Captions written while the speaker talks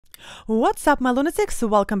What's up, my lunatics?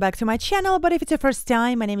 Welcome back to my channel, but if it's your first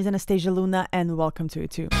time, my name is Anastasia Luna and welcome to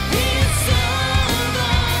YouTube.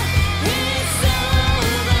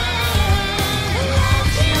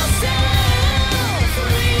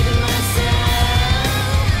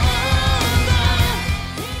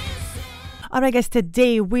 Alright guys,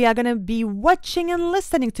 today we are gonna be watching and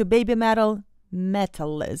listening to BABYMETAL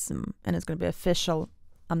METALIZM, and it's gonna be official,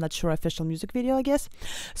 I'm not sure, official music video, I guess.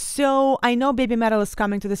 So I know BABYMETAL is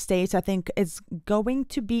coming to the States. I think it's going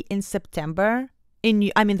to be in September.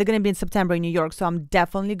 They're gonna be in September in New York, so I'm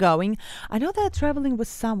definitely going. I know they're traveling with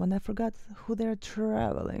someone. I forgot who they're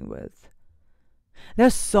traveling with.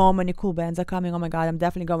 There's so many cool bands are coming. Oh my god, I'm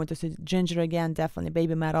definitely going to see Ginger again, definitely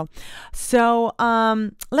BABYMETAL. So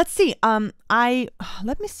let's see.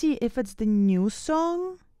 Let me see if it's the new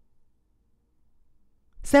song.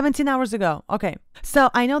 17 hours ago. Okay,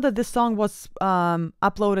 so I know that this song was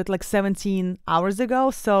uploaded like 17 hours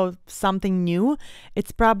ago, so something new.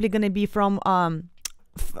 It's probably gonna be from the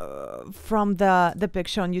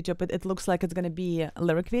picture on YouTube. It looks like it's gonna be a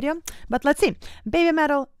lyric video, but let's see.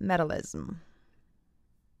 BABYMETAL METALIZM.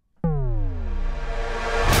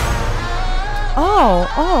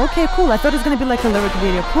 Oh, okay, cool. I thought it was gonna be like a lyric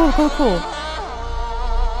video. Cool.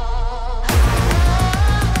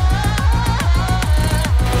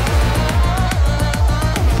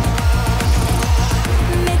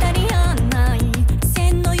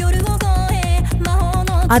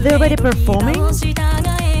 Are they already performing?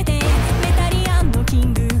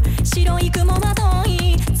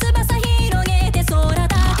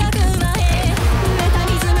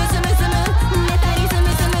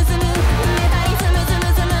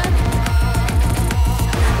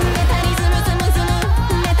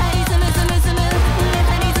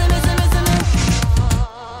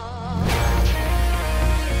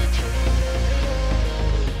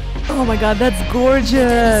 Oh my god, that's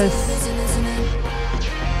gorgeous!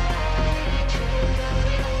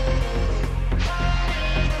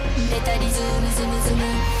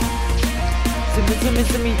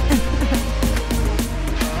 Zumi.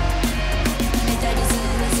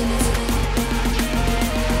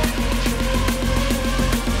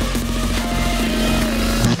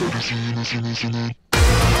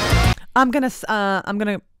 I'm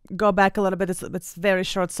gonna go back a little bit. It's very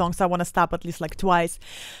short song, so I want to stop at least like twice.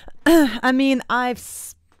 I mean, I've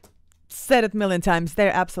said it a million times.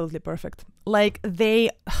 They're absolutely perfect. Like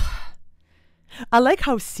I like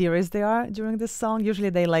how serious they are during this song. Usually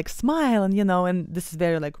they like smile and and this is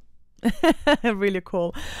very like really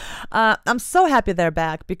cool. I'm so happy they're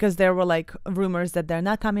back because there were like rumors that they're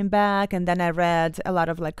not coming back, and then I read a lot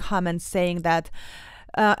of like comments saying that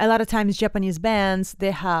a lot of times Japanese bands,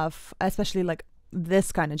 they have, especially like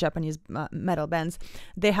this kind of Japanese metal bands,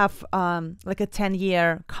 they have like a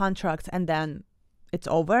 10-year contract and then it's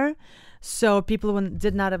over. So people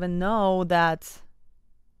did not even know that.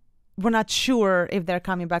 We're not sure if they're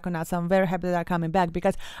coming back or not, so I'm very happy that they're coming back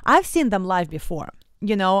because I've seen them live before.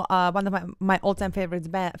 One of my all-time favorite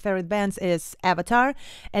bands is Avatar,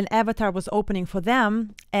 and Avatar was opening for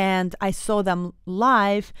them, and I saw them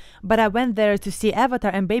live, but I went there to see Avatar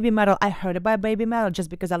and BABYMETAL. I heard about BABYMETAL just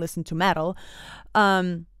because I listened to metal.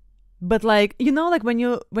 But like, like when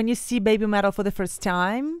you see BABYMETAL for the first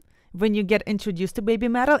time, when you get introduced to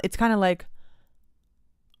BABYMETAL, it's kind of like,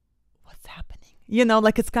 what's happening?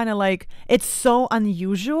 Like it's kind of like, it's so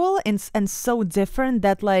unusual and so different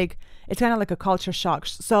that like, it's kind of like a culture shock.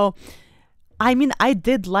 So, I mean, I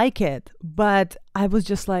did like it, but I was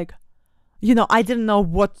just like, I didn't know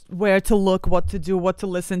where to look, what to do, what to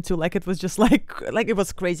listen to. Like, it was just like it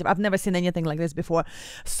was crazy. I've never seen anything like this before.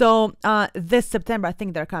 So, this September, I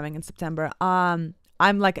think they're coming in September. I'm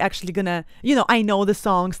like actually gonna, I know the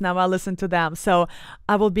songs now, I listen to them. So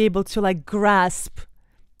I will be able to like grasp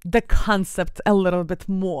the concept a little bit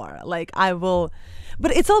more. Like I will, but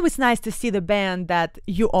it's always nice to see the band that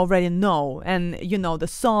you already know and the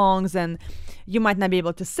songs, and you might not be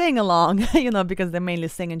able to sing along because they mainly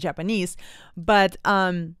sing in Japanese, but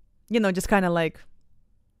just kind of like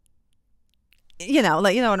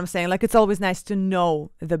like what I'm saying, like it's always nice to know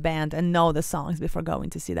the band and know the songs before going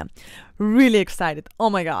to see them. Really excited. Oh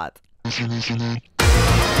my god.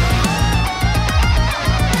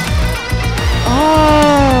 Oh!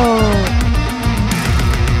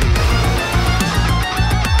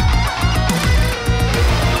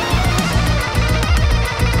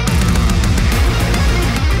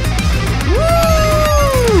 Woo!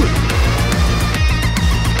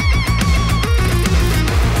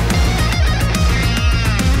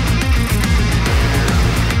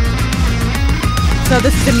 So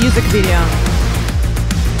this is the music video.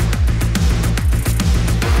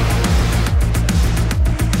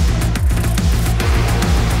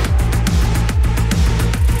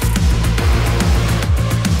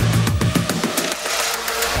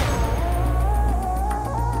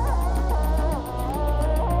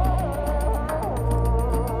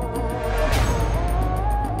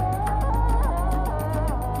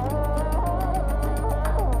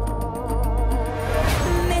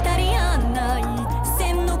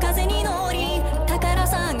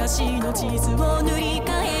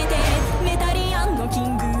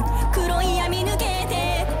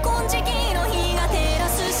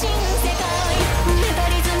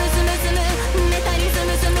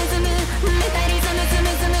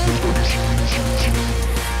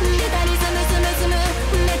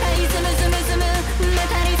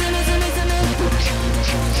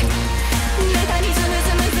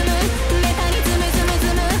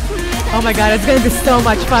 Oh my god, it's gonna be so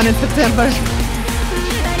much fun in September.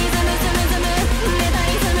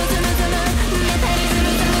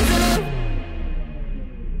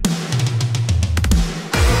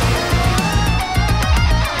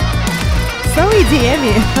 So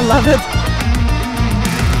EDM-y, I love it.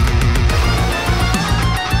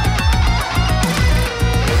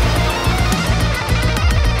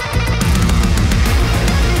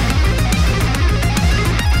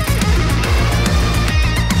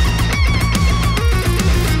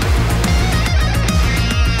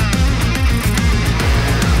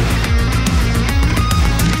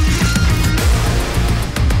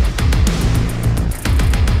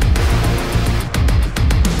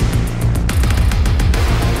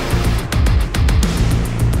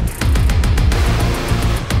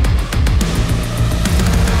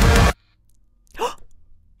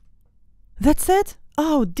 That's it?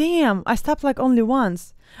 Oh, damn. I stopped like only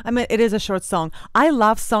once. I mean, it is a short song. I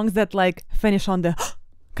love songs that like finish on the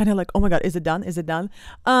kind of like, oh my God, is it done? Is it done?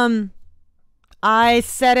 I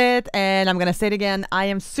said it and I'm gonna say it again. I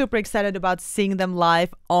am super excited about seeing them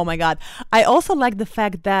live. Oh my God. I also like the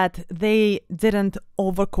fact that they didn't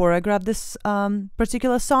over choreograph this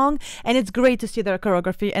particular song, and it's great to see their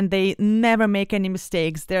choreography and they never make any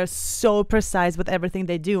mistakes. They're so precise with everything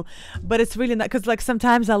they do. But it's really not, because like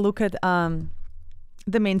sometimes I look at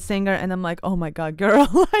the main singer and I'm like, oh my God, girl,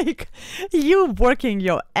 like you working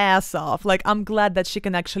your ass off. Like I'm glad that she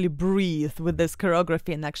can actually breathe with this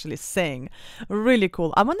choreography and actually sing. Really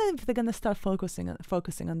cool. I wonder if they're gonna start focusing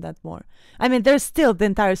on that more. I mean, there's still the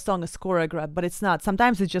entire song is choreographed, but it's not.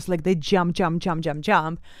 Sometimes it's just like they jump,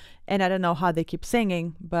 and I don't know how they keep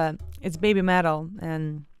singing, but it's baby metal.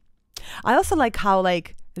 And I also like how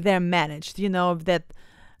like they're managed, you know, that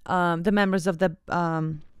the members of the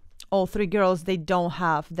all three girls, they don't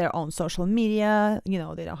have their own social media, you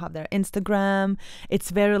know, they don't have their Instagram.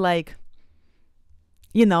 It's very like,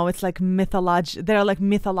 you know, it's like they're like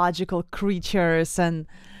mythological creatures, and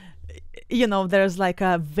you know, there's like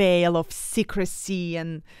a veil of secrecy,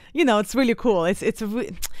 and you know, it's really cool.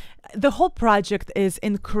 The whole project is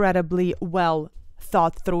incredibly well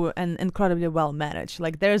thought through and incredibly well managed.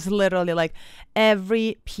 Like there's literally like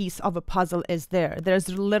every piece of a puzzle is there. There's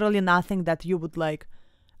literally nothing that you would like,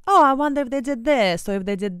 oh, I wonder if they did this or if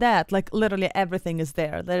they did that. Like literally everything is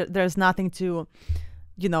there. There's nothing to,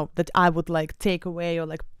 you know, that I would like take away or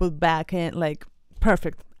like put back in. Like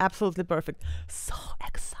perfect, absolutely perfect. So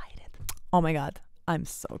excited. Oh my God, I'm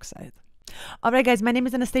so excited. Alright guys, my name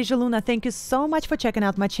is Anastasia Luna. Thank you so much for checking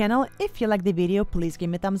out my channel. If you like the video, please give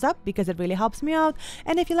me a thumbs up because it really helps me out.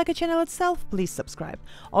 And if you like the channel itself, please subscribe.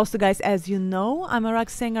 Also guys, as you know, I'm a rock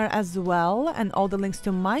singer as well, and all the links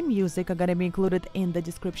to my music are gonna be included in the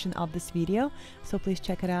description of this video. So please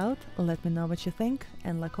check it out, let me know what you think,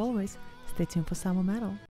 and like always, stay tuned for some more metal.